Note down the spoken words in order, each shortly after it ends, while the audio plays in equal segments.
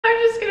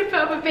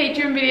up a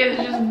Patreon video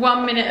that's just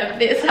 1 minute of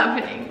this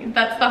happening.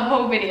 That's the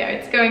whole video.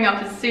 It's going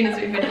up as soon as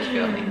we finish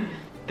filming.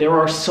 There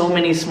are so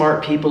many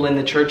smart people in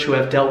the church who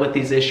have dealt with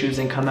these issues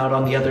and come out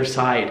on the other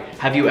side.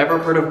 Have you ever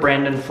heard of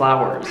Brandon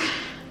Flowers?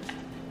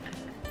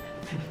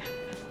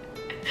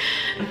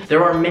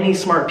 There are many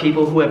smart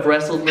people who have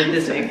wrestled with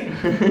this. Now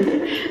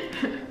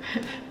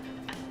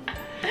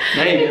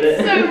you get it.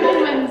 It's so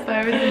Mormons though,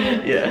 isn't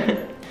it? Yeah.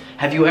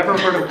 Have you ever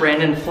heard of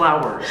Brandon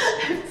Flowers?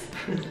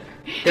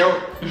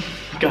 God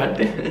damn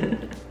it.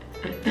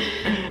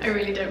 I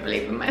really don't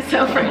believe in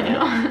myself right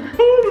now.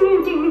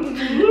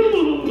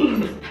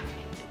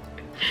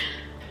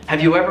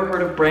 Have you ever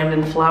heard of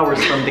Brandon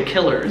Flowers from The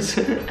Killers?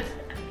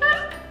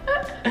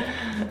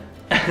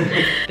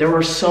 There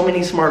are so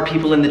many smart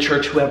people in the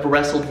church who have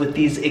wrestled with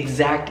these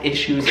exact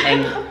issues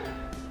and...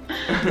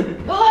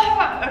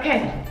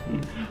 Okay.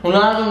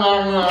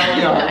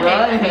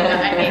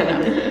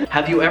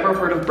 Have you ever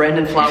heard of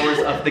Brandon Flowers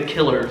of The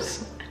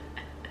Killers?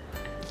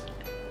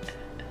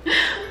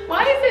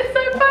 Why is it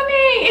so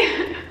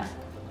funny?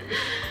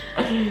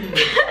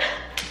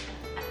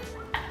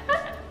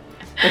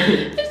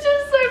 It's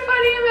just so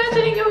funny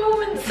imagining a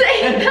woman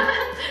saying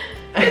that.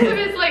 Because of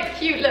his like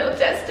cute little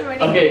testimony.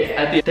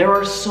 Okay, there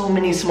are so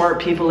many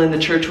smart people in the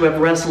church who have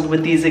wrestled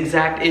with these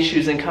exact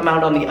issues and come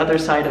out on the other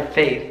side of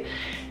faith.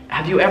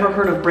 Have you ever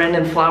heard of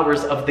Brandon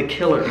Flowers of The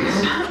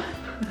Killers?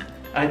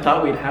 I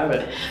thought we'd have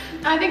it.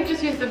 I think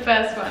just use the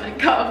first one and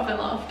cut off the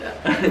laughter.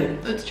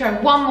 Let's try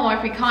one more.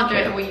 If we can't do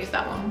it, then we'll use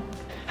that one.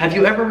 Have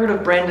you ever heard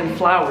of Brandon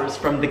Flowers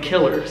from The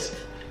Killers?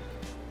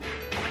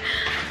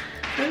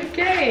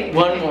 Okay.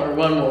 One more.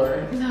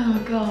 Oh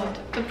god,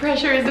 the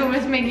pressure is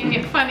almost making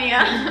it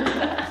funnier.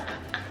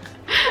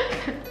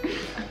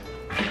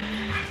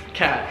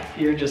 Kat,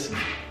 you're just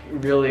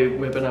really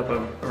whipping up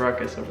a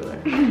ruckus over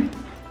there.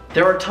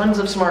 There are tons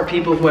of smart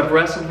people who have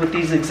wrestled with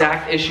these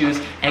exact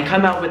issues and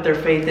come out with their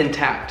faith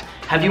intact.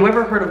 Have you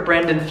ever heard of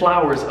Brandon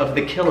Flowers of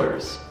The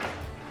Killers?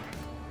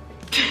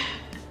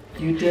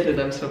 You did it,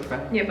 I'm so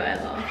proud. Yeah, but I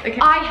laughed. Okay.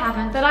 I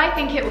haven't, but I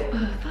think it...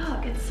 Oh,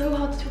 fuck, it's so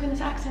hard to talk in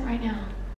this accent right now.